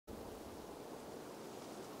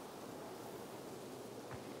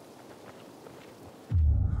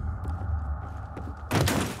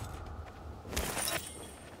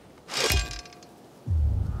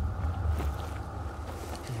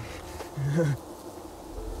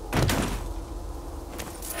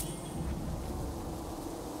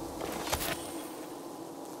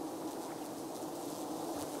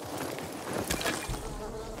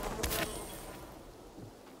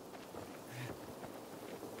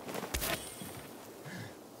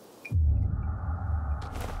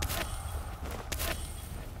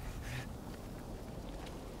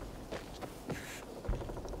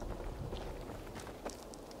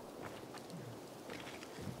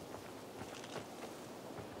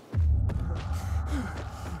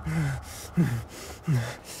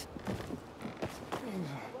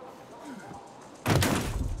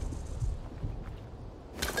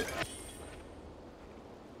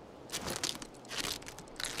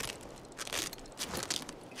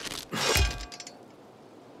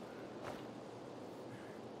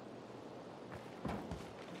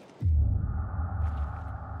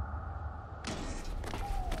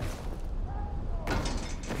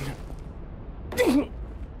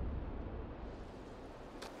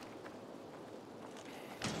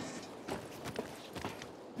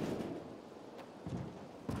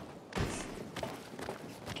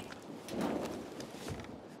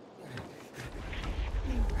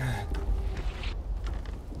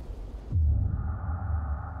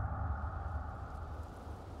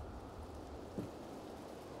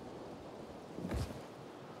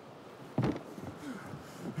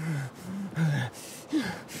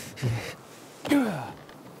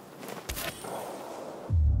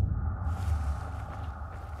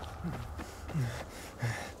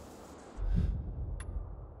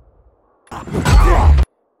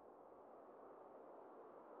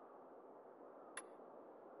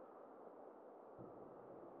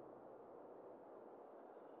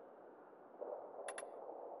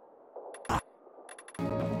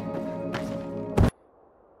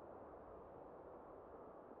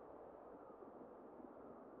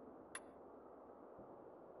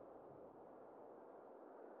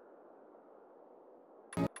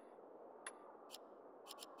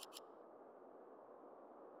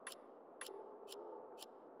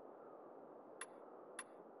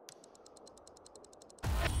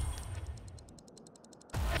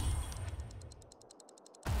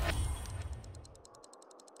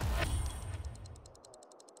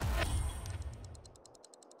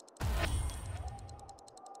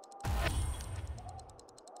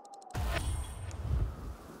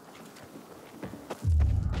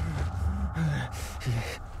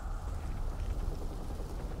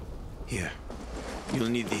Here, you'll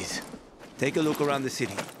need these. Take a look around the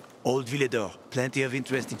city. Old Villedor, plenty of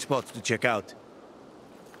interesting spots to check out.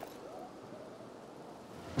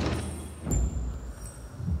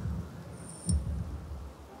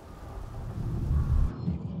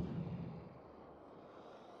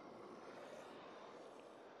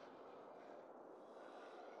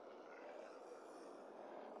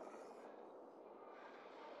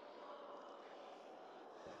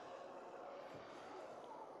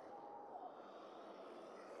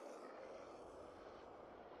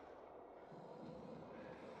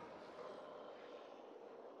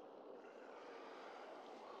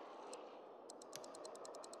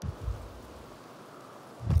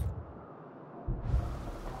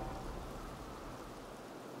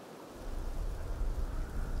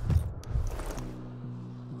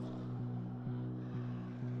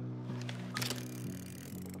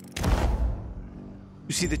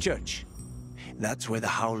 You see the church? That's where the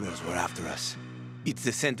Howlers were after us. It's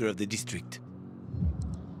the center of the district.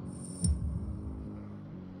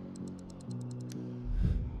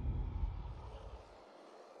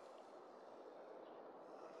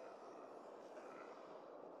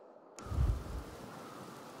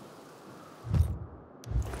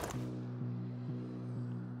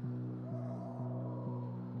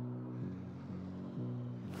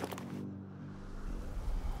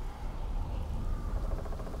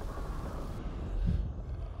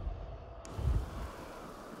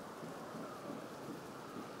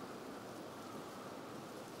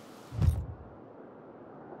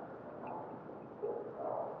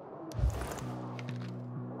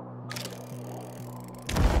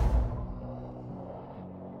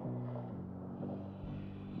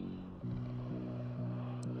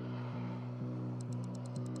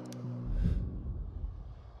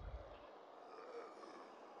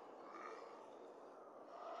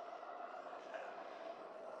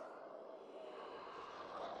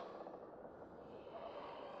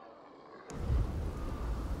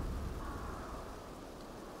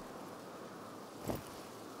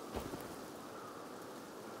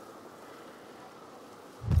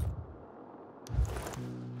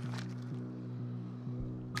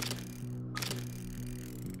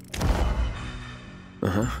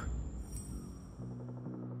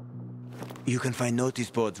 You can find notice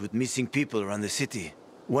boards with missing people around the city.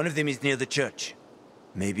 One of them is near the church.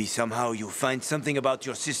 Maybe somehow you'll find something about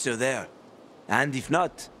your sister there. And if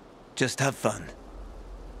not, just have fun.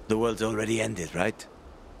 The world's already ended, right?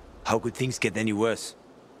 How could things get any worse?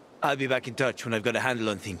 I'll be back in touch when I've got a handle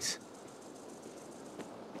on things.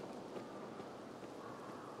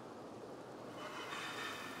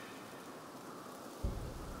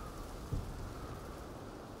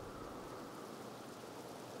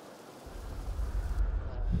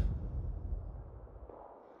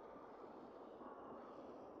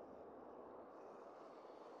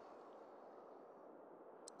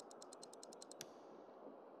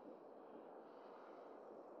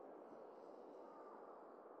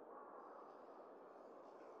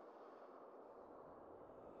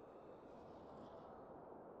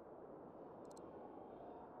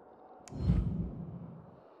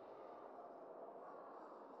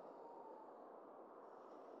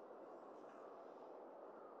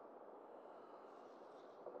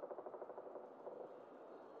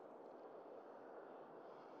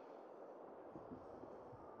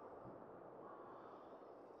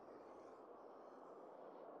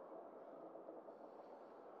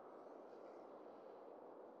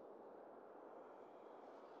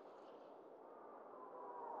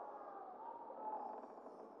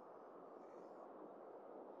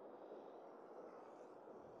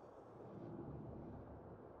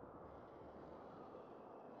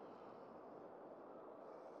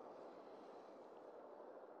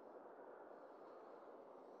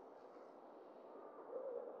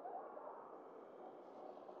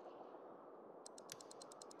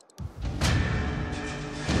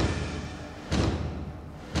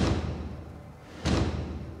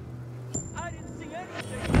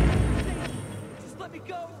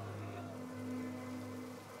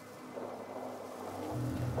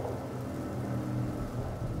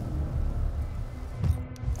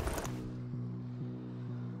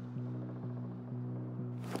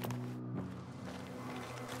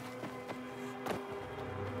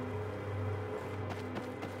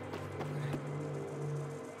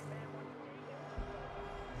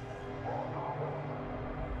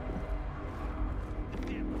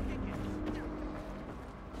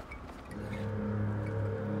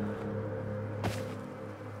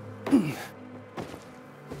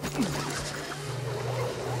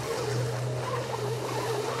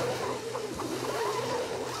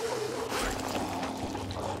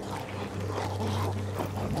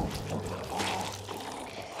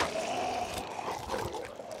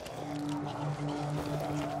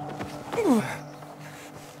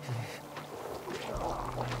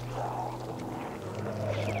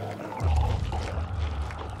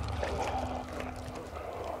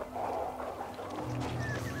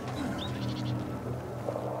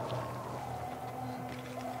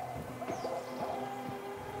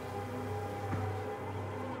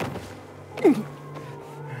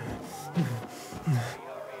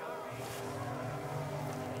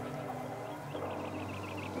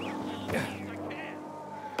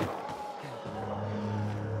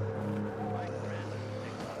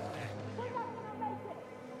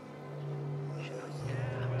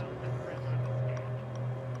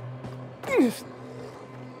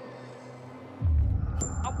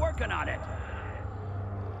 I'm working on it.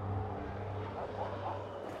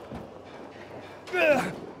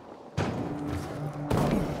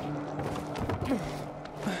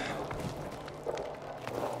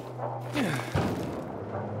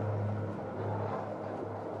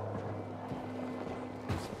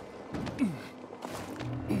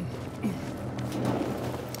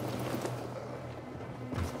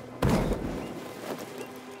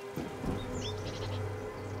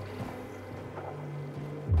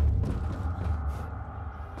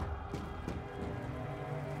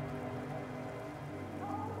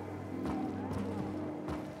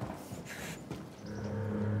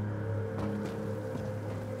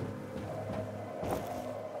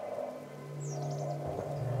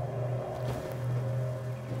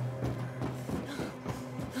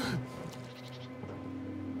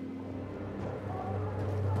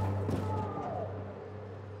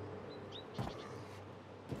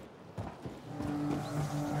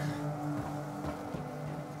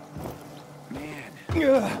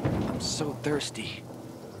 I'm so thirsty.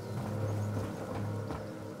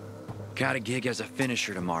 Got a gig as a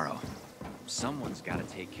finisher tomorrow. Someone's got to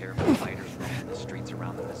take care of the fighters roaming the streets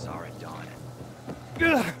around the bazaar at dawn.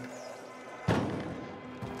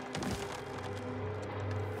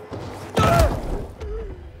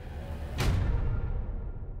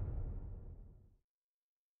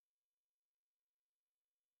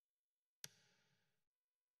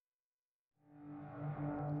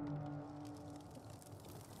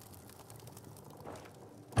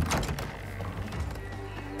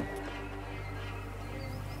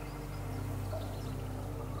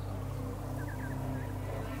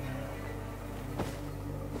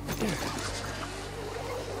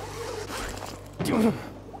 doing?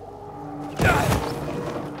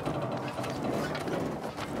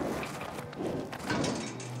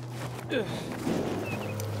 Yeah.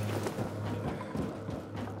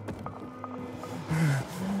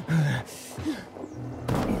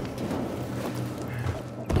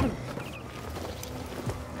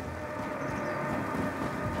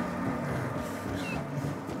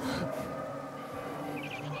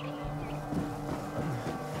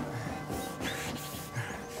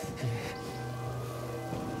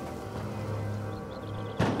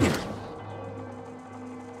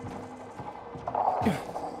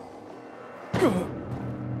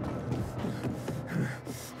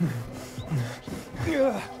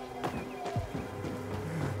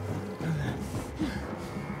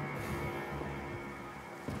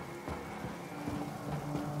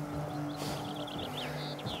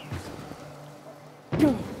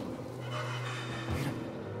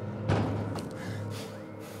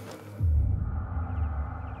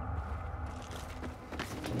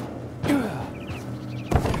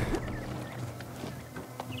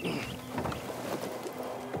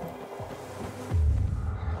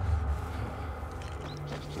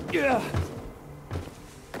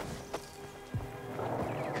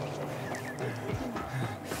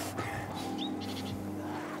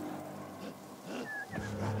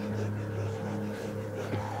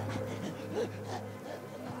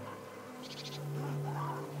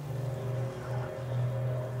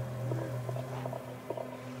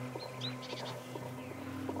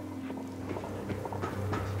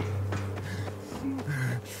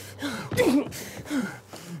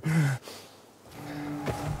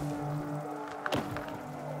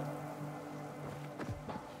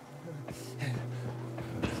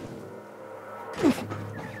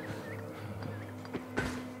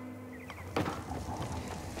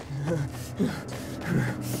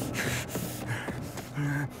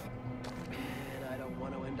 I don't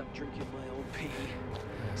want to end up drinking my own pee.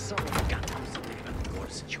 Someone's got to do something about the water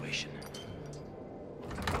situation.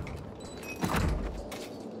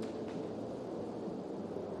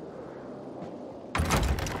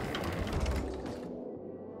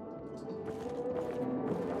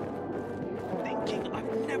 Thinking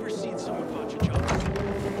I've never seen someone punch a jump.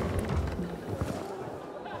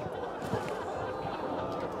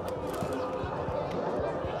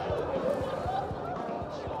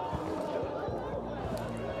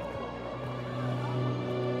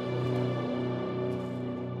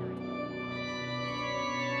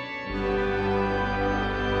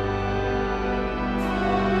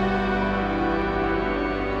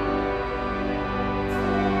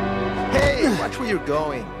 Watch where you're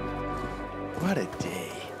going. What a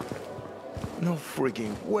day. No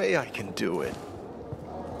frigging way I can do it.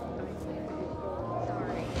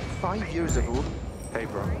 5 years of... Hey,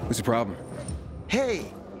 bro. What's the problem?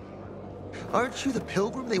 Hey! Aren't you the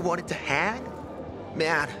pilgrim they wanted to hang?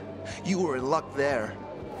 Man, you were in luck there.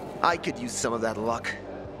 I could use some of that luck.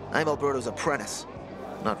 I'm Alberto's apprentice.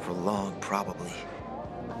 Not for long, probably.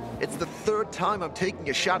 It's the third time I'm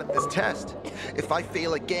taking a shot at this test. If I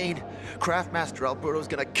fail again, Craftmaster Alberto's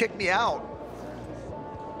gonna kick me out.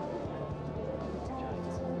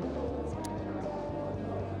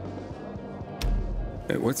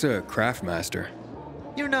 Hey, what's a Craftmaster?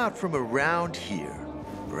 You're not from around here,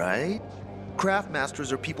 right?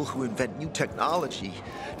 Craftmasters are people who invent new technology,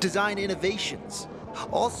 design innovations,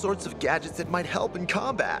 all sorts of gadgets that might help in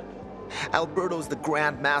combat. Alberto's the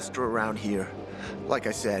Grand Master around here. Like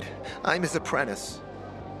I said, I'm his apprentice.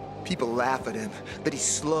 People laugh at him, that he's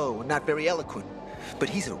slow and not very eloquent, but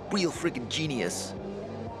he's a real friggin' genius.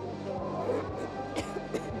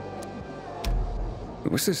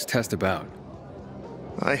 What's this test about?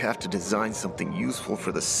 I have to design something useful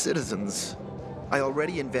for the citizens. I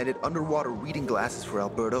already invented underwater reading glasses for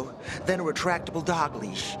Alberto, then a retractable dog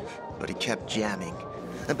leash, but he kept jamming.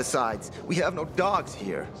 And besides, we have no dogs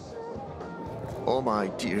here. All my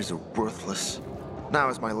ideas are worthless. Now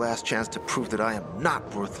is my last chance to prove that I am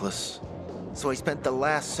not worthless. So I spent the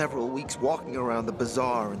last several weeks walking around the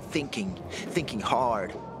bazaar and thinking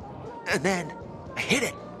hard. And then, I hit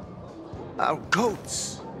it. Our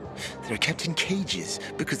goats. They're kept in cages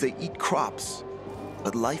because they eat crops.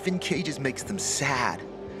 But life in cages makes them sad,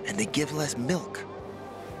 and they give less milk.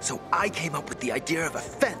 So I came up with the idea of a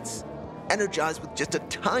fence, energized with just a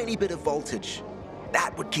tiny bit of voltage.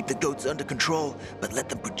 That would keep the goats under control, but let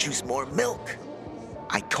them produce more milk.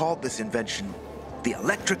 I called this invention the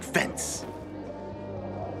electric fence.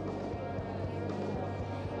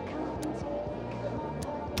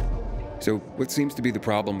 So, what seems to be the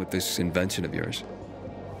problem with this invention of yours?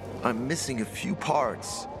 I'm missing a few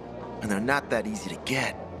parts, and they're not that easy to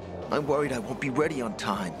get. I'm worried I won't be ready on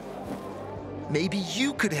time. Maybe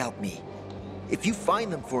you could help me. If you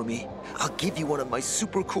find them for me, I'll give you one of my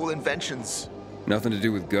super cool inventions. Nothing to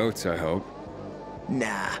do with goats, I hope.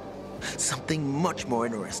 Nah, something much more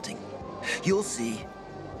interesting. You'll see.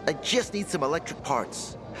 I just need some electric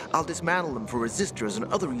parts. I'll dismantle them for resistors and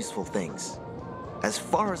other useful things. As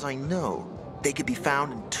far as I know, they could be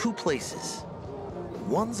found in 2 places.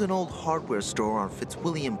 One's an old hardware store on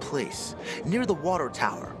Fitzwilliam Place, near the water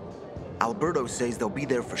tower. Alberto says they'll be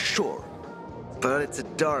there for sure. But it's a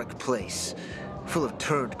dark place, full of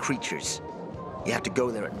turned creatures. You have to go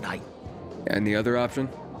there at night. And the other option?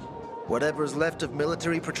 Whatever's left of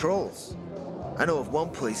military patrols. I know of one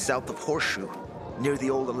place south of Horseshoe, near the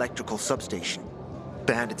old electrical substation.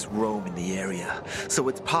 Bandits roam in the area, so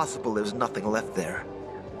it's possible there's nothing left there.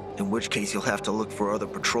 In which case you'll have to look for other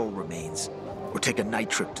patrol remains, or take a night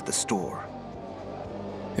trip to the store.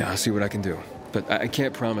 Yeah, I'll see what I can do. But I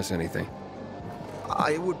can't promise anything.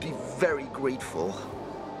 I would be very grateful.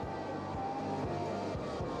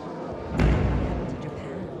 To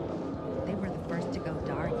Japan. They were the first to go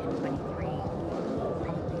dark in 23.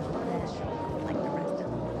 Probably all fish, like the rest of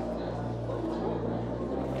them.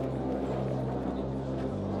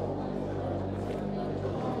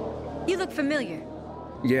 You look familiar.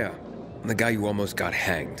 Yeah, the guy who almost got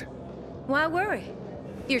hanged. Why worry?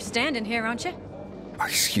 You're standing here, aren't you?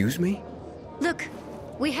 Excuse me? Look,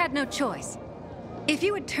 we had no choice. If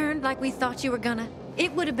you had turned like we thought you were gonna,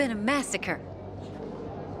 it would have been a massacre.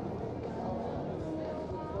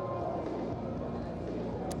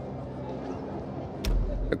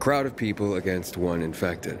 A crowd of people against one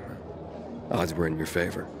infected. Odds were in your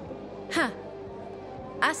favor. Huh.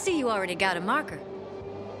 I see you already got a marker.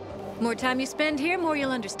 More time you spend here, more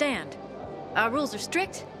you'll understand. Our rules are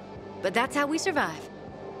strict, but that's how we survive.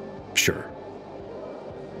 Sure.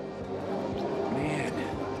 Man,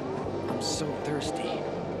 I'm so thirsty.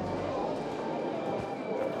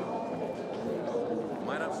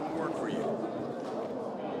 Might have some work for you.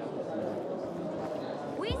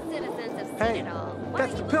 We citizens have seen Hey, it all. Why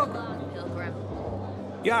that's don't the you move Pilgrim. along, Pilgrim?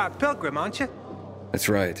 You're a pilgrim, aren't you? That's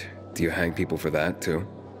right. Do you hang people for that, too?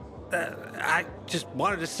 I just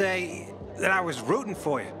wanted to say that I was rooting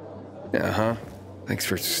for you. Uh-huh. Thanks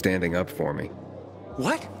for standing up for me.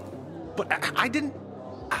 What? But I didn't...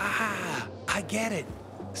 Ah, I get it.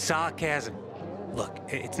 Sarcasm. Look,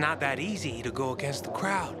 it's not that easy to go against the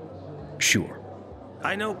crowd. Sure.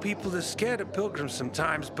 I know people are scared of pilgrims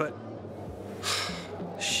sometimes, but...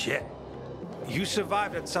 Shit. You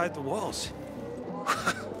survived outside the walls.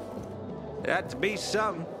 It had to be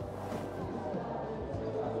something.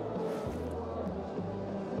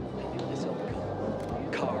 I knew this old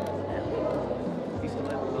Carl Ellie. Used to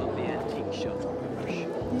live above the antique shops.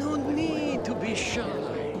 No need to be shy.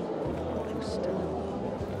 They were still in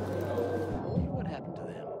love. What happened to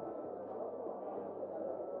them?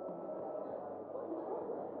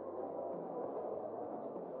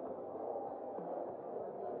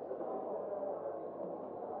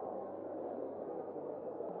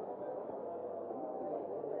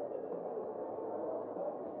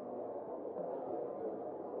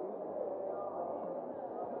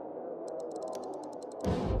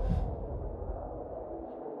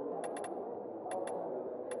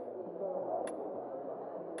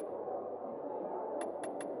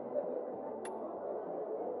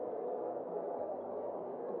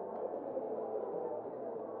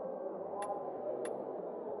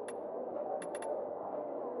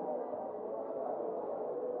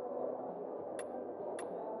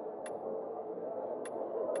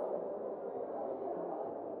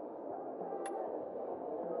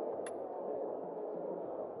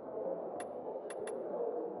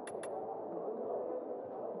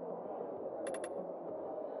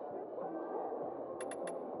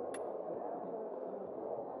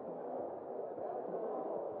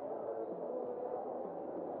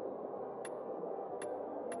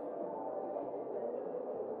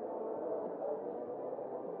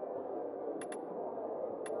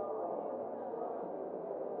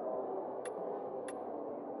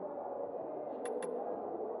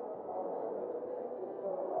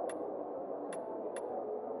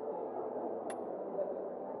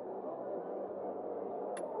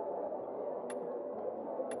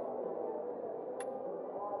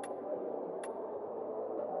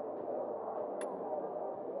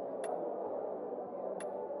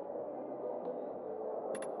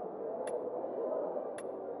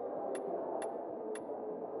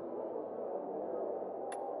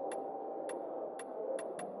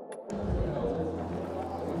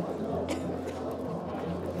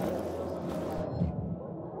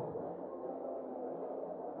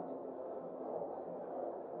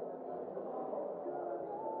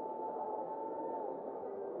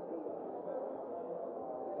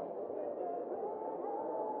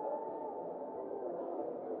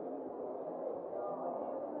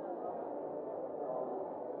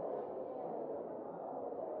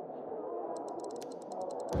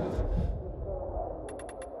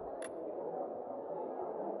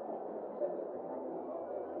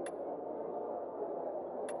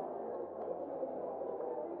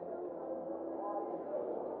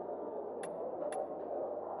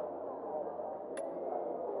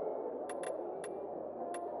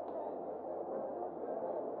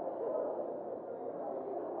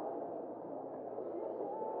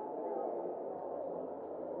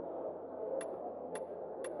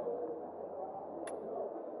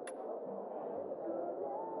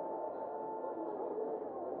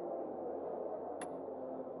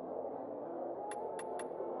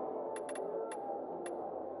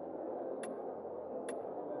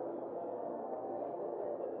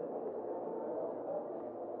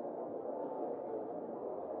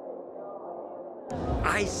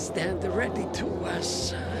 I stand ready to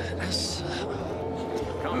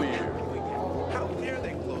Come here. How dare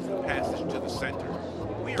they close the passage to the center?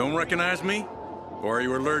 Don't recognize me? Or are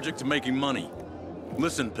you allergic to making money?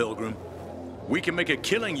 Listen, Pilgrim. We can make a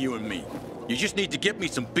killing, you and me. You just need to get me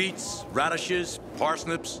some beets, radishes,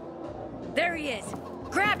 parsnips. There he is.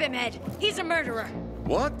 Grab him, Ed. He's a murderer.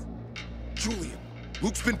 What? Julian,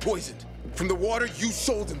 Luke's been poisoned. From the water you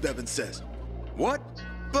sold him, Bevan says. What?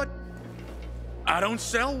 But... I don't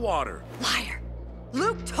sell water. Liar.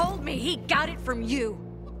 Luke told me he got it from you.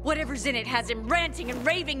 Whatever's in it has him ranting and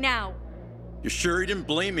raving now. You sure he didn't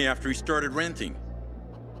blame me after he started renting?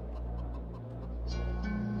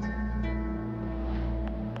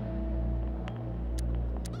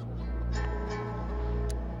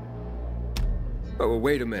 Oh,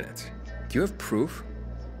 wait a minute. Do you have proof?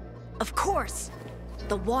 Of course.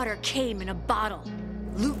 The water came in a bottle.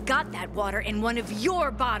 Luke got that water in one of your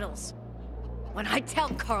bottles. When I tell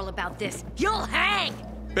Carl about this, you'll hang!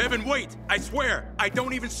 Bevan, wait! I swear, I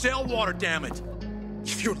don't even sell water, damn it!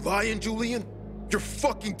 If you're lying, Julian, you're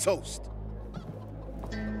fucking toast.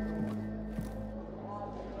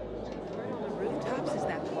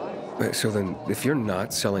 So then, if you're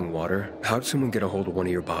not selling water, how'd someone get a hold of one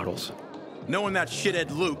of your bottles? Knowing that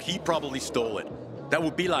shithead Luke, he probably stole it. That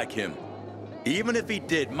would be like him. Even if he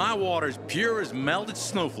did, my water's pure as melted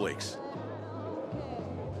snowflakes.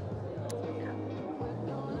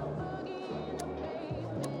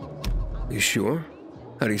 You sure?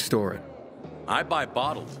 How do you store it? I buy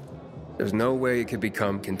bottled. There's no way it could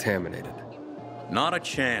become contaminated. Not a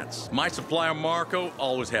chance. My supplier, Marco,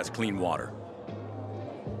 always has clean water.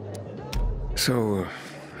 So,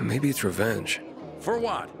 maybe it's revenge. For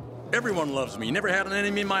what? Everyone loves me. Never had an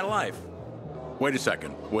enemy in my life. Wait a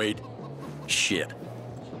second. Wait. Shit.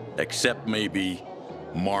 Except maybe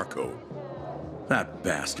Marco. That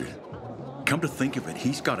bastard. Come to think of it,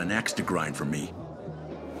 he's got an axe to grind for me.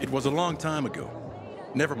 It was a long time ago.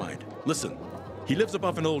 Never mind. Listen. He lives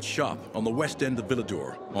above an old shop on the west end of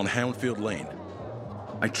Villador, on Houndfield Lane.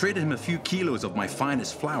 I traded him a few kilos of my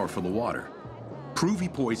finest flour for the water. Prove he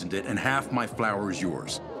poisoned it, and half my flour is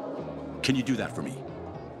yours. Can you do that for me?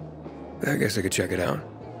 I guess I could check it out.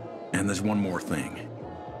 And there's one more thing.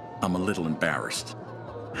 I'm a little embarrassed.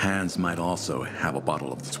 Hans might also have a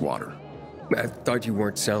bottle of this water. I thought you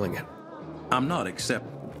weren't selling it. I'm not, except,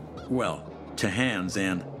 well, to Hans,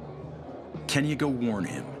 and can you go warn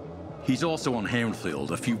him? He's also on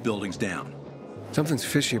Houndfield, a few buildings down. Something's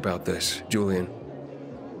fishy about this, Julian.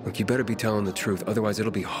 Look, you better be telling the truth, otherwise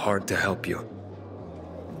it'll be hard to help you.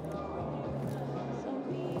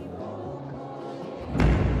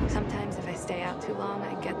 Sometimes if I stay out too long,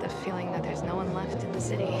 I get the feeling that there's no one left in the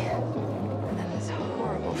city. And then this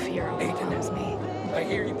horrible fear overwhelms me. I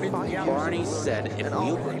hear you've been to the Barney said if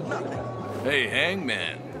you were... Hey,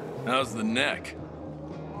 Hangman. How's the neck?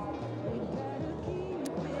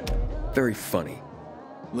 Very funny.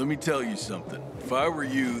 Let me tell you something. If I were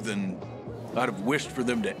you, then I'd have wished for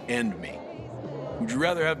them to end me. Would you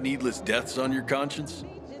rather have needless deaths on your conscience?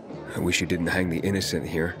 I wish you didn't hang the innocent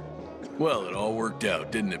here. Well, it all worked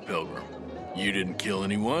out, didn't it, Pilgrim? You didn't kill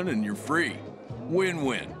anyone, and you're free.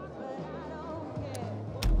 Win-win.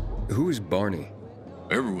 Who is Barney?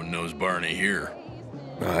 Everyone knows Barney here.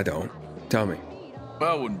 I don't. Tell me.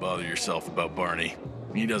 I wouldn't bother yourself about Barney.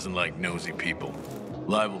 He doesn't like nosy people.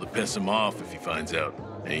 Liable to piss him off if he finds out.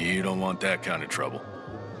 And you don't want that kind of trouble.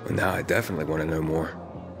 Well, now I definitely want to know more.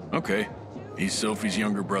 Okay. He's Sophie's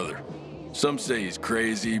younger brother. Some say he's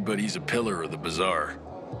crazy, but he's a pillar of the bazaar.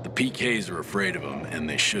 The PKs are afraid of him, and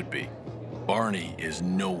they should be. Barney is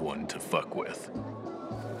no one to fuck with.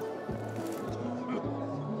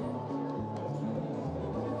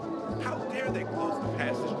 How dare they close the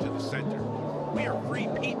passage to the center? We are free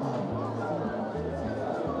people.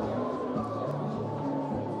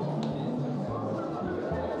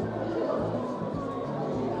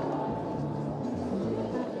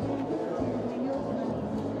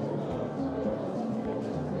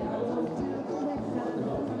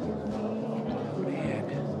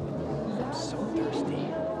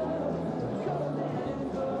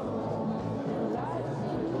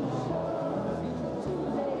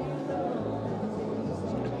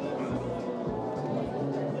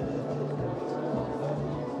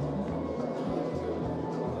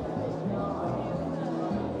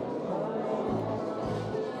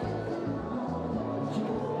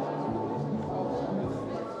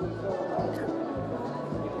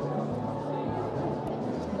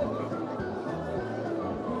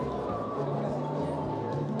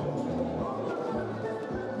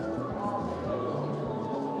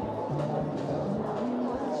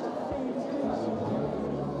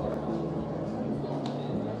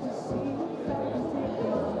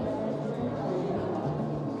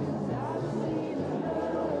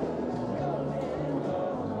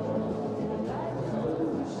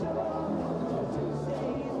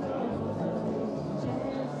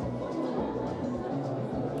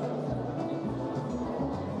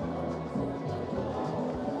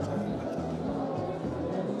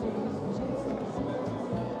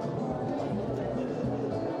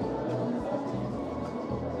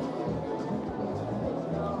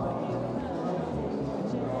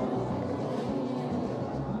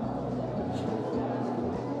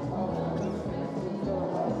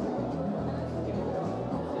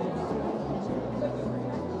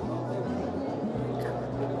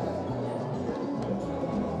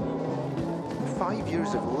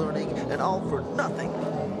 years of learning, and all for nothing.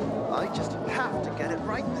 I just have to get it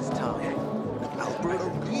right this time. Alberto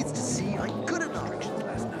needs to see I'm good enough.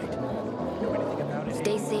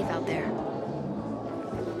 Stay safe out there.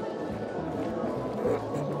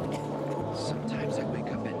 Sometimes I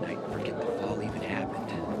wake up at night and forget the fall even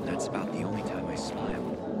happened. That's about the only time I smile.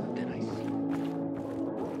 Then I see.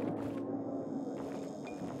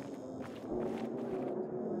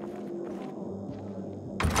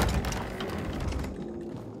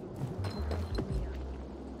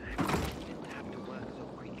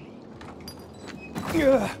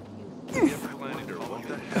 What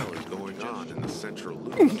the hell is going on in the central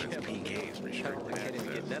loop since PK's restricted access?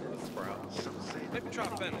 Maybe try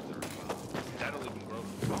Venator. That'll even grow.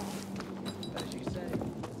 As you say.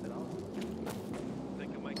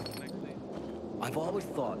 Think it might connect later. I've always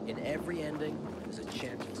thought in every ending, there's a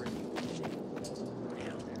chance for a new beginning.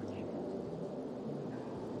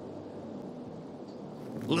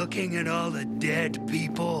 Looking at all the dead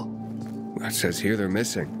people? It says here they're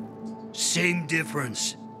missing. Same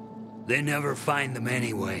difference. They never find them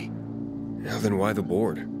anyway. Now then why the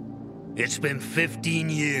board? It's been 15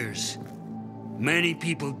 years. Many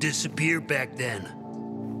people disappeared back then.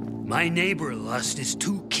 My neighbor lost his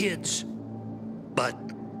 2 kids. But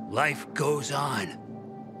life goes on.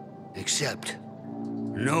 Except,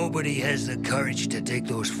 nobody has the courage to take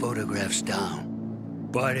those photographs down.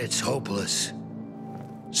 But it's hopeless.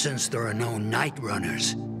 Since there are no night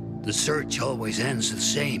runners, the search always ends the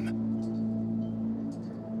same.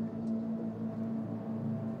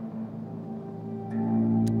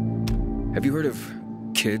 Have you heard of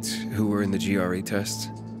kids who were in the GRE tests?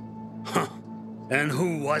 Huh. And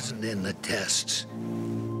who wasn't in the tests?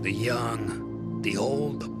 The young, the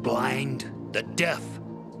old, the blind, the deaf.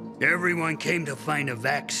 Everyone came to find a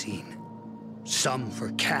vaccine. Some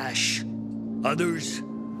for cash, others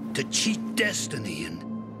to cheat destiny and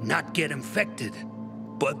not get infected.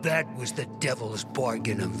 But that was the devil's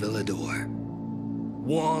bargain of Villador.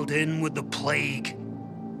 Walled in with the plague,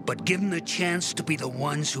 but given the chance to be the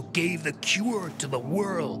ones who gave the cure to the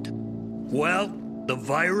world. Well, the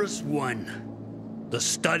virus won. The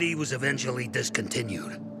study was eventually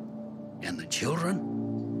discontinued. And the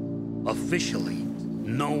children? Officially,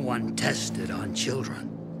 no one tested on children.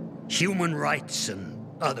 Human rights and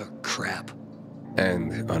other crap.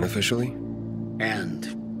 And unofficially?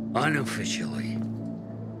 And unofficially.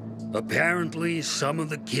 Apparently, some of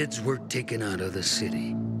the kids were taken out of the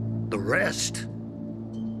city. The rest,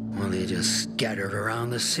 well, they just scattered around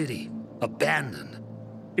the city, abandoned.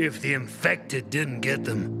 If the infected didn't get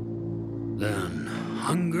them, then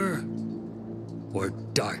hunger or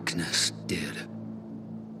darkness did.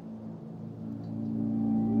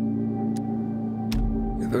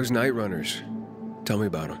 Those night runners, tell me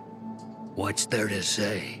about them. What's there to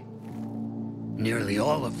say? Nearly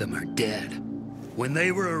all of them are dead. When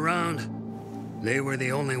they were around, they were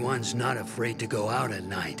the only ones not afraid to go out at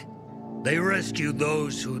night. They rescued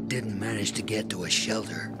those who didn't manage to get to a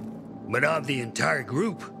shelter. But of the entire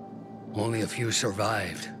group, only a few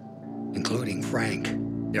survived, including Frank,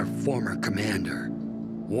 their former commander.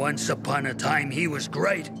 Once upon a time, he was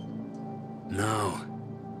great. Now,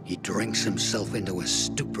 he drinks himself into a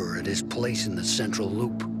stupor at his place in the Central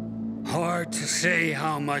Loop. Hard to say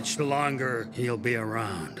how much longer he'll be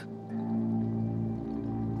around.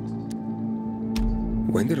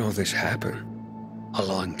 When did all this happen? A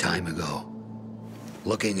long time ago.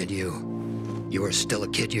 Looking at you, you were still a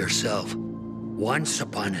kid yourself. Once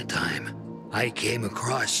upon a time, I came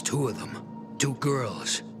across 2 of them. 2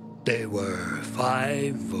 girls. They were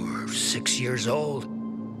 5 or 6 years old,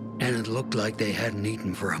 and it looked like they hadn't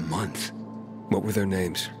eaten for a month. What were their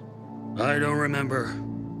names? I don't remember.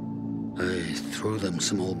 I threw them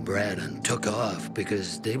some old bread and took off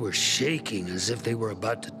because they were shaking as if they were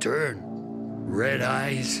about to turn. Red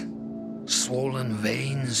eyes, swollen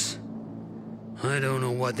veins. I don't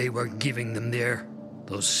know what they were giving them there.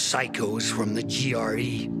 Those psychos from the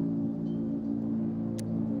GRE.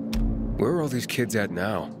 Where are all these kids at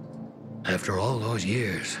now? After all those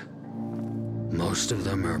years, most of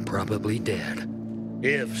them are probably dead.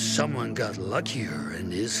 If someone got luckier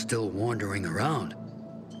and is still wandering around,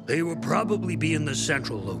 they will probably be in the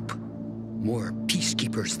Central Loop. More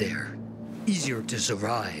peacekeepers there. Easier to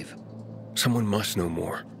survive. Someone must know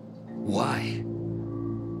more. Why?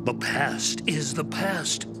 The past is the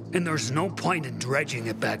past, and there's no point in dredging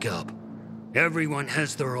it back up. Everyone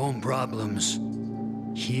has their own problems.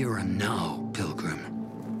 Here and now, Pilgrim.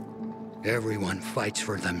 Everyone fights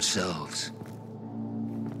for themselves.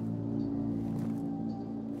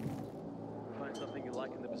 Find something you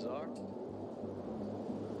like in the bazaar?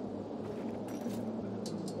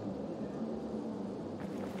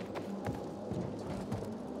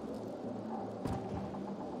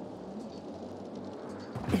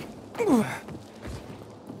 I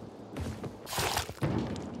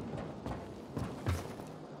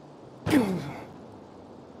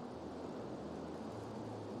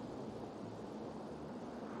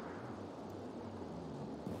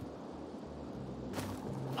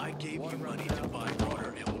gave you money to buy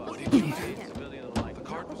water, and what did you do? The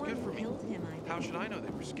card was good for me. How should I know they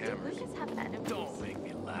were scammers? Don't make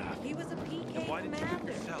me laugh. He was a PK Why did you do it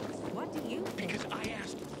commander. yourself? What do you think? Because I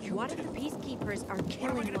asked you What to. if the peacekeepers are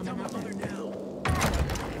What am I killing gonna one tell my another? mother now?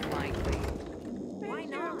 Likely. Why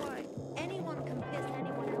not? Anyone can piss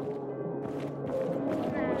anyone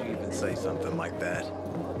Would you even say something like that?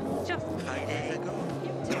 off. Just kidding.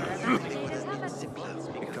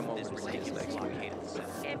 You come over to see us next week.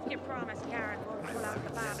 If you promise Karen won't pull out the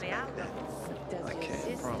family album. I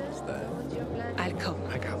can't promise that. I'll come.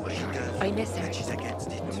 I got my I miss her. She's against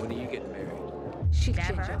it. And when are you getting married? She'll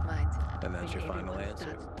change her mind. And that's your final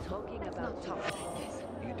answer? Talking about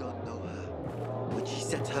You don't know her. Would she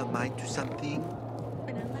set her mind to something?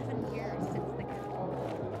 Been 11 years since the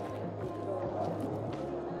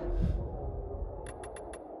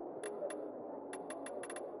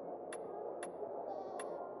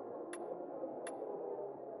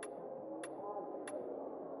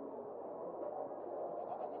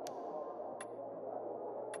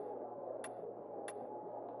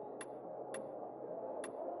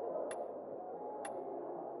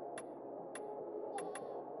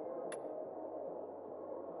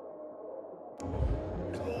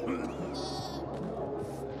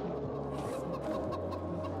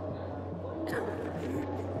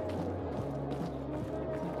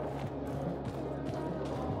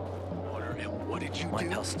What did you My do?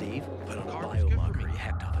 pal Steve put on a Card was good for biomarker me. he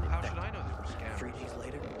hacked off an How should infected. I know they were scammers? 3 days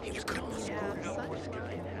later, he was gone.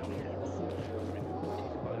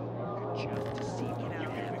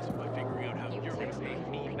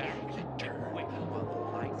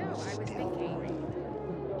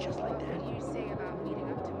 Just like that. What do you say about meeting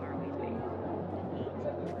up tomorrow evening?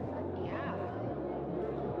 Yeah.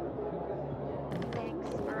 Thanks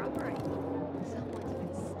for offering. Someone's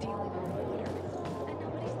been stealing our water, and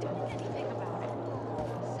nobody's doing anything about it.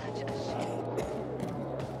 Such a shame.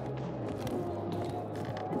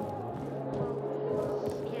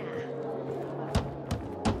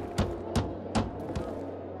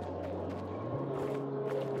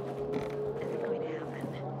 Isn't going to happen.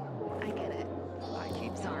 I get it. I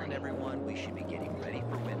keep telling everyone we should be getting ready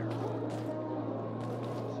for winter.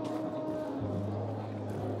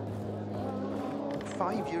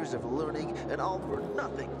 5 years of learning and all for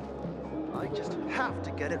nothing. I just have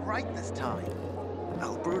to get it right this time.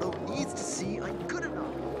 Alberto needs to see I'm good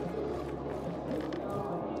enough.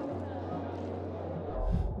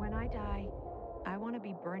 When I die, I want to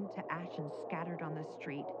be burned to ash and scattered on the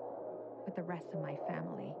street with the rest of my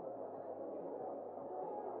family.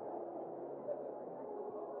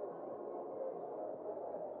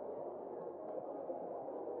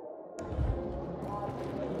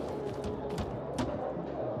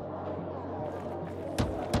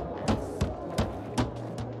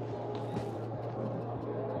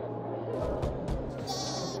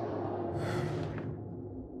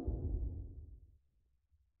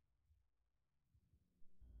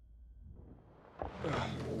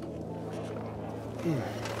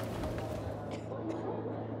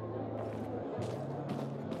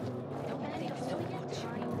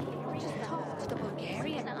 Just talk to the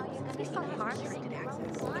Bulgarian. He's got hard-rated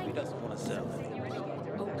access. He doesn't want to sell.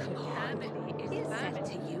 Oh, come on. He'll sell it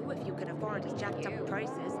to you if you can afford his jacked up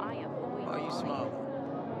prices. I am going. Why are you smiling?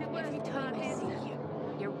 Every time I see you,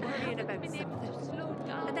 you're worrying about something.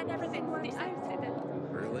 And then everything works out.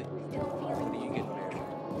 Really? When are you getting married?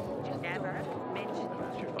 Never mention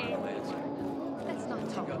That's your final answer. Let's not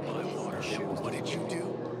talk Got my about water. this. What did you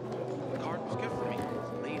do? The card was good for me.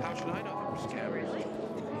 How should I know they were scammers?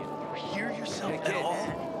 You hear yourself at all?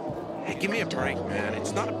 Hey, give me a break, man.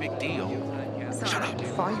 It's not a big deal. Shut up.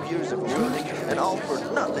 5 years of learning and all for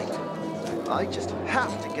nothing. I just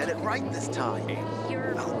have to get it right this time.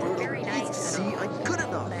 You're Alberto very needs to nice see and all, I'm good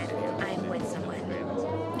enough. but I'm with someone.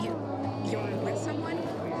 You're with someone?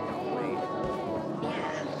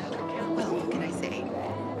 Yeah. Well, what can I say?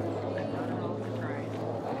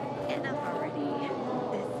 Enough already.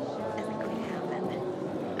 This isn't going to happen.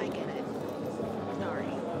 I get it.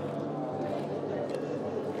 Sorry.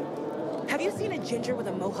 Have you seen a ginger with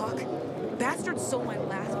a mohawk? Bastard stole my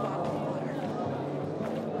last bottle of water.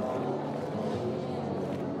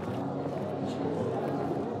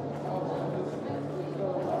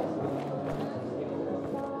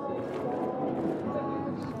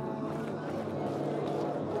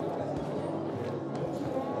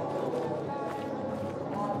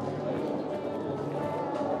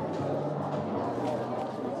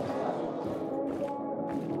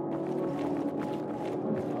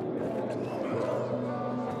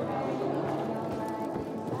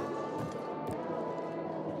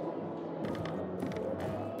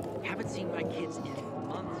 seen my kids in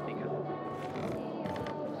months because...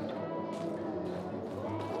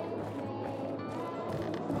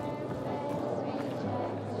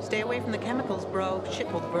 Stay away from the chemicals, bro.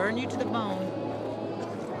 Shit will burn you to the bone.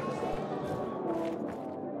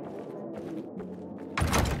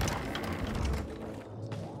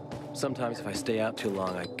 Sometimes if I stay out too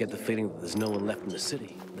long, I get the feeling that there's no one left in the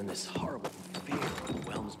city. Then this horrible fear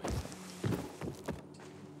overwhelms me.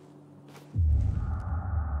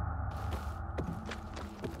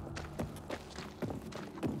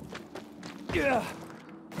 Yeah.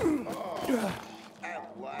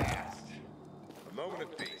 At last. A moment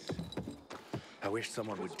of peace. I wish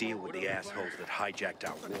someone would deal with the assholes that hijacked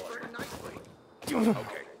our water.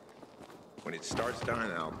 Okay. When it starts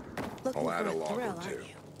dying out, I'll add a log or two.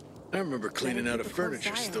 I remember cleaning out a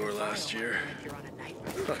furniture store last year.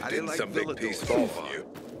 Didn't some big piece fall on you?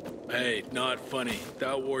 Hey, not funny.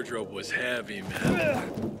 That wardrobe was heavy,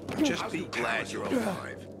 man. Just be glad you're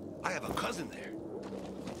alive. I have a cousin there.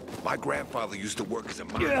 My grandfather used to work as a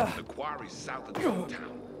miner in the quarries south of Town.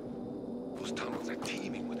 Those tunnels are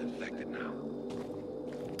teeming with infected now.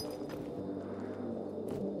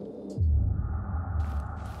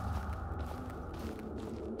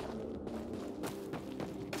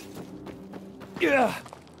 Yeah.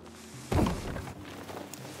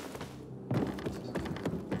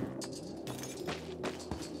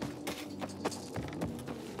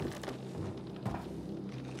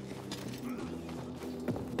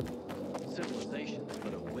 Civilization is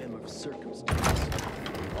but a whim of circumstance.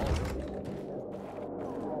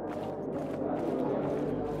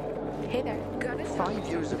 5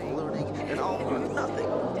 years of learning and all for nothing.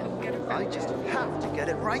 I just have to get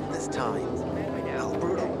it right this time.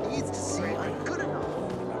 Alberto needs to see I'm good enough.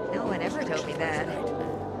 No one ever told me that.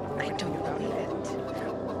 I don't believe it.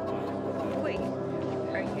 Wait,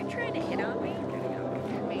 are you trying to hit on me?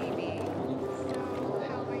 Maybe.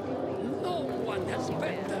 No one has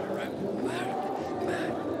better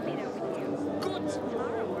goods.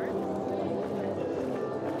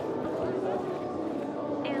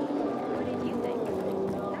 And what did you think?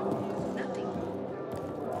 Nothing.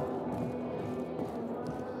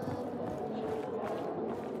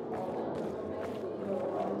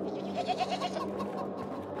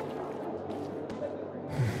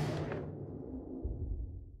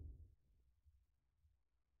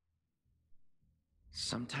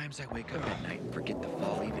 Sometimes I wake up at night and forget the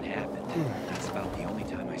fall even happened. That's about the only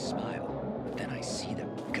time I smile. But then I see the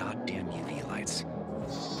goddamn UV lights.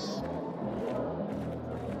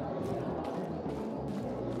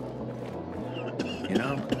 You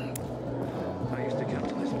know, I used to come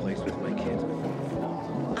to this place with my kids before the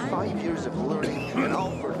fall. 5 years of learning and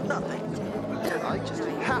all for nothing. I just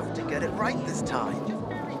have to get it right this time.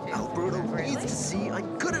 Alberto needs to see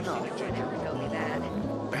I'm good enough. You never told me that.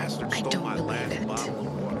 Bastard stole my last bottle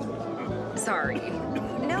of water. Sorry.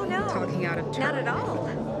 No, Talking out of turn. Not at all.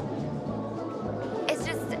 It's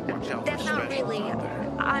just, that's not really,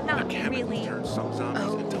 I'm not really. Turn some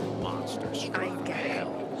zombies into monsters. I get it.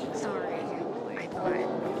 Sorry. I thought.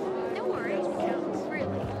 No worries.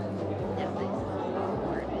 Really. Nothing.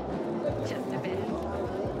 Awkward. Just a bit.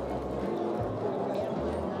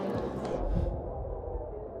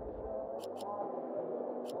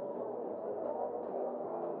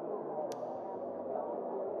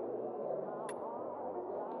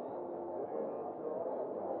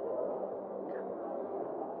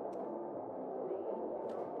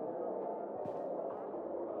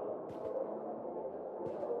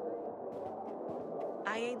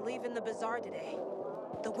 I ain't leaving the bazaar today.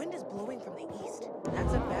 The wind is blowing from the east.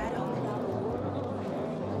 That's a bad omen.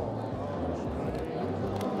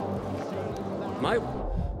 My...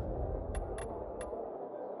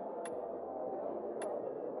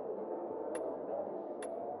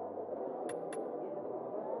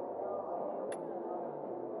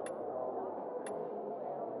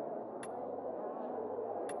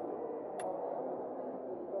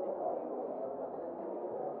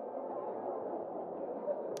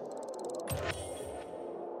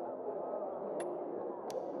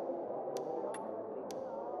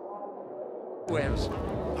 Wares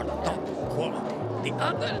are top quality. The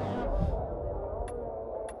other...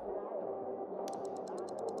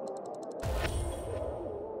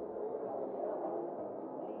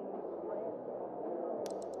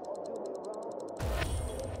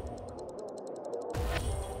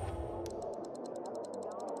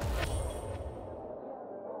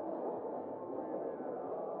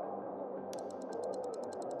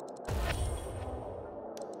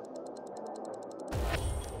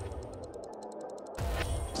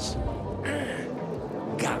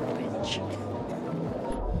 Got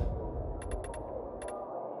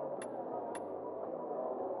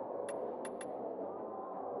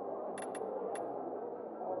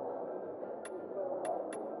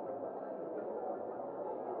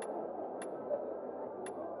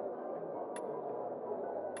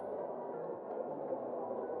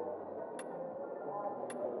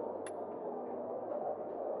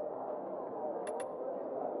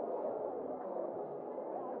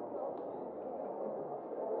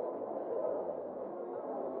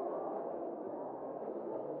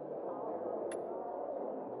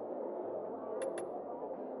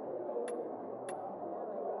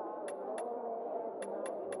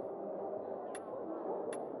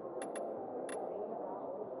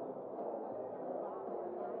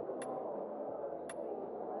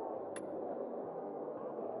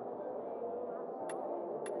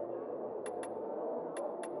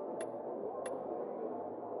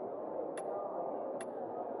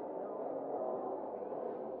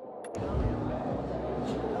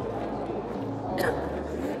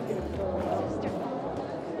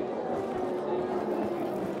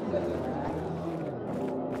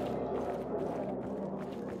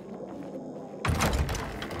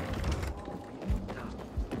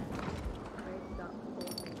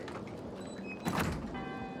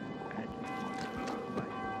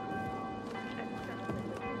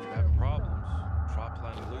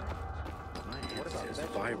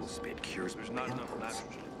viral spit cures There's not enough pimples.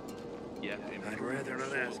 nitrogen. Yet, I'd rather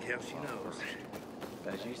not ask how she knows.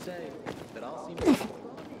 As you say, it all seems...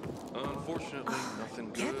 Unfortunately, nothing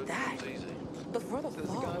good comes easy. Before the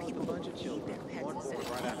fall, with a bunch of children, one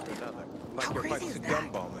right after another. How Like crazy it's is a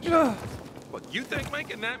that? gumball machine. But you think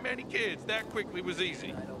making that many kids that quickly was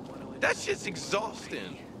easy? That shit's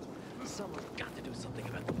exhausting. Someone's got to do something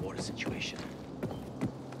about the water situation.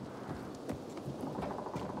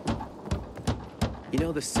 You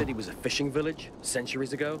know this city was a fishing village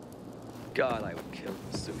centuries ago? God, I would kill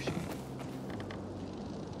for sushi.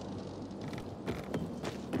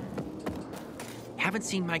 Haven't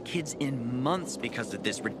seen my kids in months because of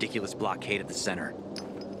this ridiculous blockade at the center.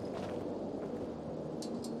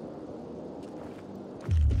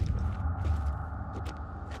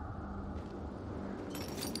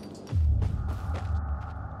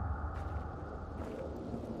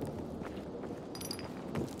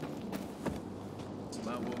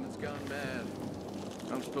 My woman's gone mad.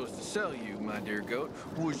 I'm supposed to sell you, my dear goat.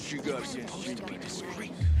 What you got against you? Be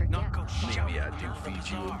discreet. Not go Maybe I do feed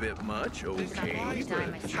you a bit much, okay?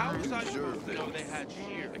 But How was I you supposed deserve to know this. they had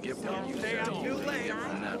shear? I get what you Stay out said. too late.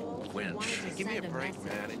 From that wench. Give me a break,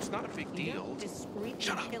 man. It's not a big deal.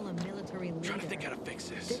 Shut up. Kill a military leader. Trying to think how to fix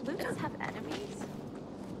this. Did Lucas have enemies?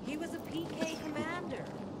 He was a PK commander.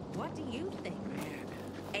 What do you think?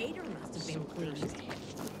 Ader must have been pleased.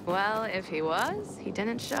 Well, if he was, he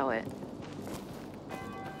didn't show it.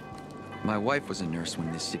 My wife was a nurse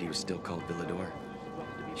when this city was still called Villador.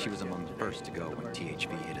 She was among the first to go when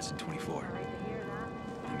THV hit us in 24.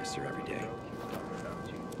 I miss her every day.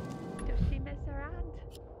 Does she miss her aunt?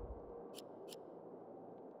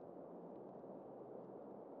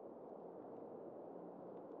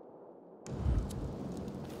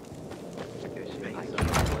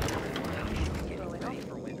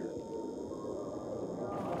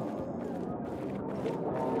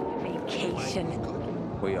 Vacation.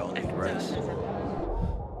 We all need rest.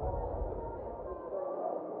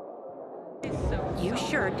 You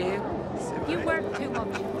sure do. You work too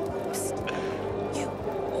much.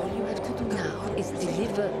 All you have to do now is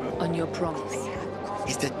deliver on your promise.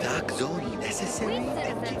 Is the dark zone necessary? We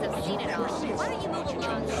citizens have seen it all. Why don't you move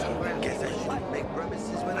along? Guess I shouldn't make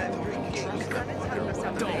promises when I'm drinking.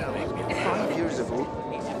 5 years ago.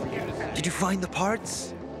 Did you find the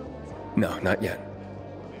parts? No, not yet.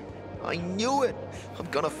 I knew it! I'm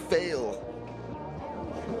gonna fail.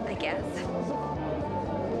 I guess.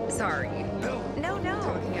 Sorry. No, not at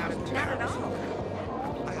all.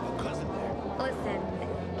 I have a cousin there. Listen.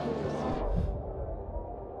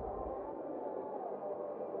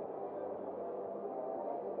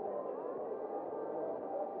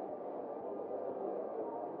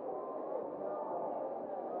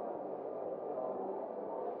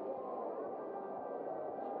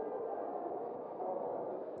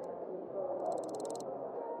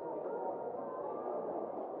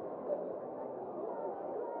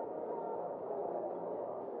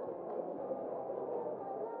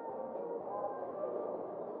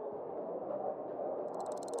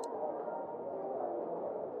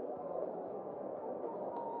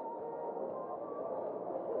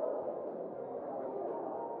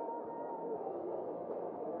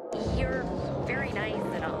 You're very nice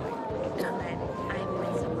and all, but I'm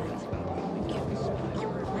with someone. You're with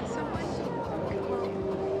someone?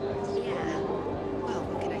 Yeah. Well,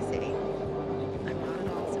 what can I say? I'm not at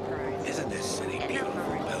all surprised. Isn't this city beautiful,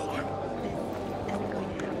 Belgium? Isn't going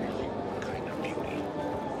to happen. Kind of beauty.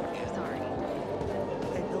 Sorry.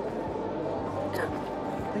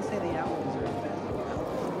 They say the albums are bad.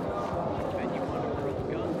 Bet you want to throw the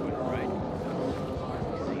gun to it, right?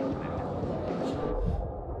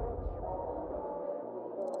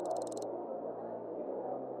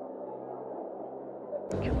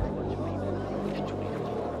 Kill a bunch of people.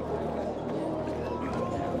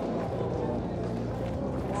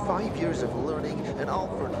 5 years of learning and all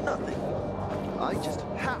for nothing. I just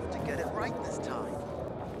have to get it right this time.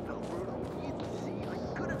 Alberto needs to see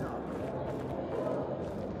I'm good enough.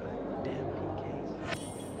 Damn PKs.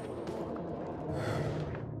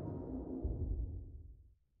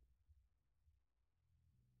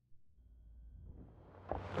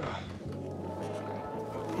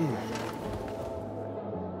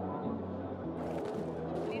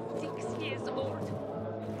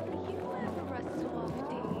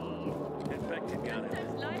 Infected gun.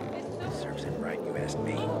 Serves him right, you asked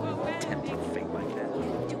me. Tempting fate like that.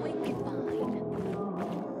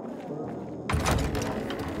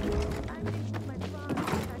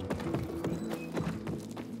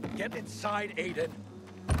 Get inside, Aiden.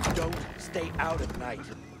 Don't stay out at night.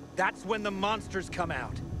 That's when the monsters come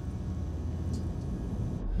out.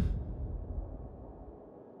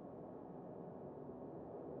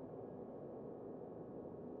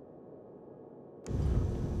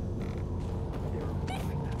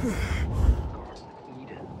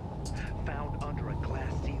 Eden, found under a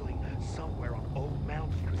glass ceiling somewhere on Old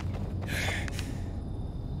Mount Street.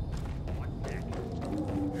 What next?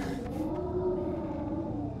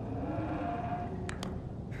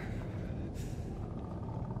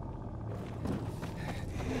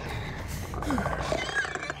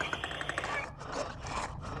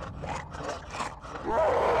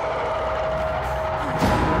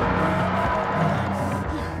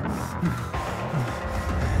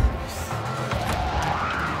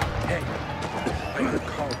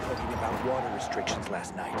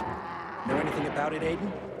 Last night. Know anything about it,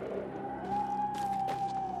 Aiden?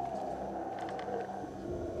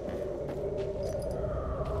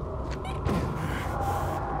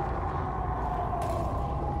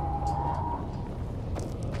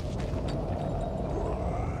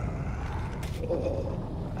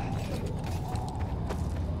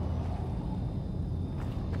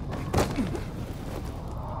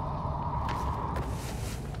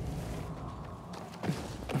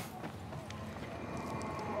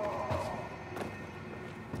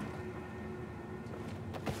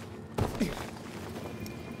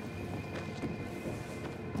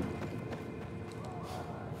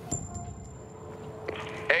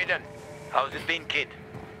 Aiden, how's it been, kid?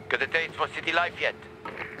 Got a taste for city life yet?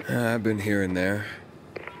 I've been here and there.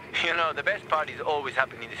 You know, the best part is always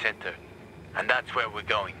happening in the center. And that's where we're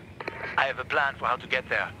going. I have a plan for how to get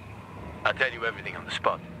there. I'll tell you everything on the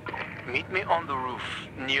spot. Meet me on the roof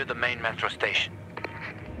near the main metro station.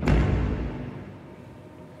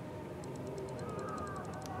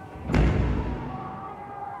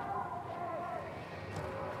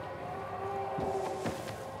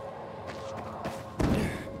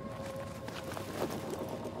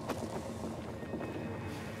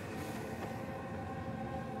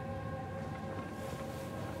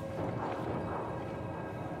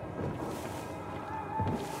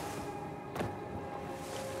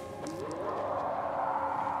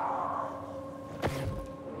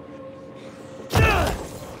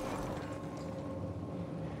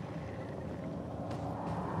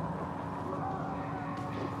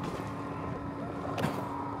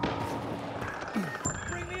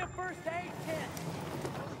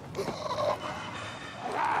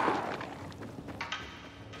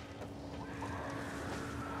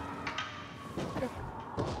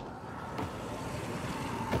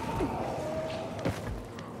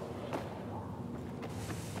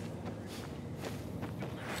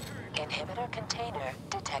 Inhibitor container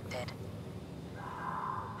detected.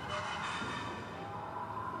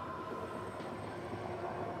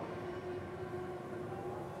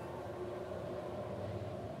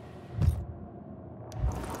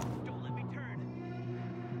 Don't let me turn.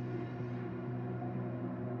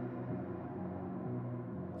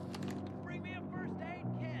 Bring me a first aid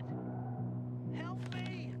kit. Help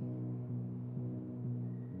me.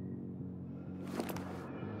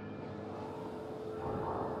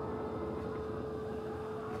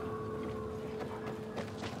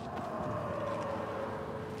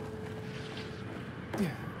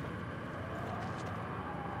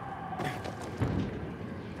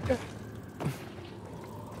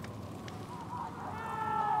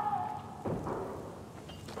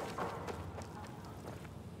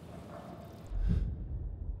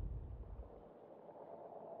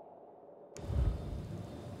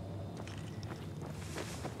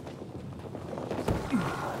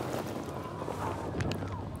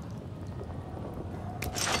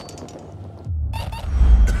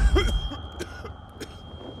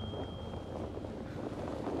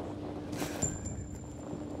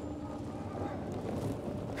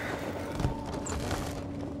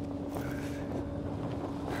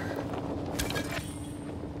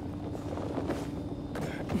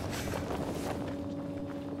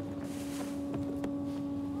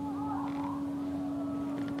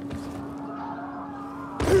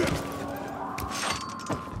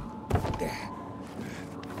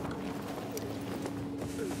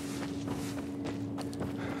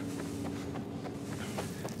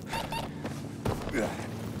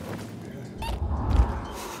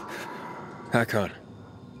 Hakon.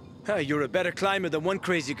 You're a better climber than one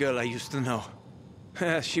crazy girl I used to know.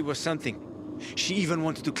 She was something. She even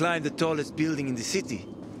wanted to climb the tallest building in the city,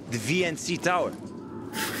 the VNC Tower.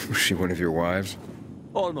 Was she one of your wives?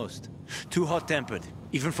 Almost. Too hot-tempered,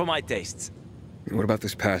 even for my tastes. What about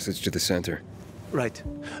this passage to the center? Right.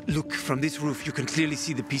 Look, from this roof you can clearly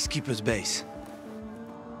see the Peacekeeper's base.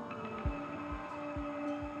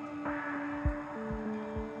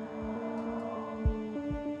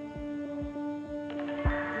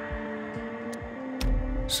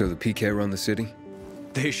 So the PK run the city?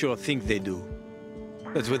 They sure think they do.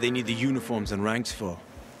 That's what they need the uniforms and ranks for.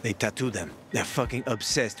 They tattoo them. They're fucking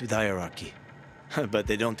obsessed with hierarchy. But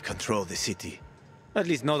they don't control the city. At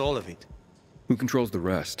least not all of it. Who controls the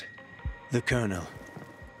rest? The Colonel.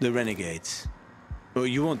 The Renegades. Oh,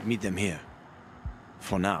 you won't meet them here.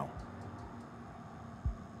 For now.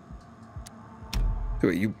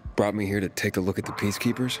 Wait, you brought me here to take a look at the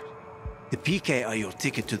Peacekeepers? The PK are your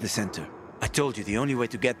ticket to the center. I told you the only way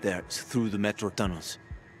to get there is through the metro tunnels.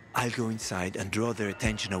 I'll go inside and draw their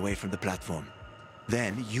attention away from the platform.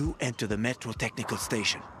 Then you enter the metro technical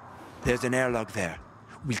station. There's an airlock there.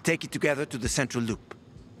 We'll take it together to the central loop.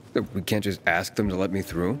 We can't just ask them to let me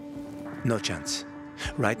through? No chance.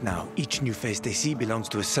 Right now, each new face they see belongs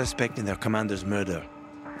to a suspect in their commander's murder.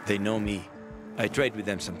 They know me. I trade with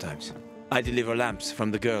them sometimes. I deliver lamps from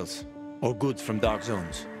the girls, or goods from dark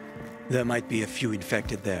zones. There might be a few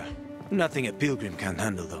infected there. Nothing a pilgrim can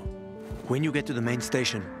handle, though. When you get to the main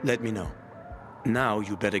station, let me know. Now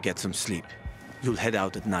you better get some sleep. You'll head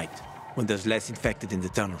out at night, when there's less infected in the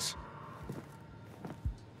tunnels.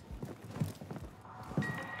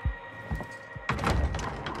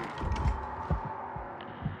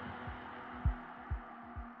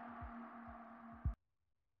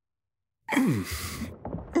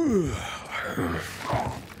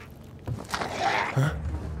 Huh?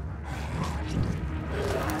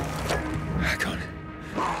 Hakon.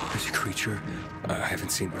 There's a creature I haven't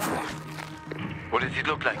seen before. What does it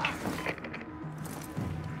look like?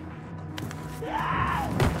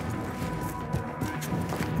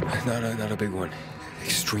 Not a big one.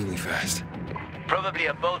 Extremely fast. Probably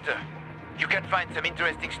a bolter. You can find some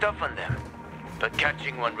interesting stuff on them. But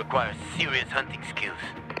catching one requires serious hunting skills.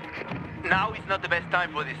 Now is not the best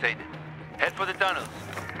time for this, Aiden. Head for the tunnels.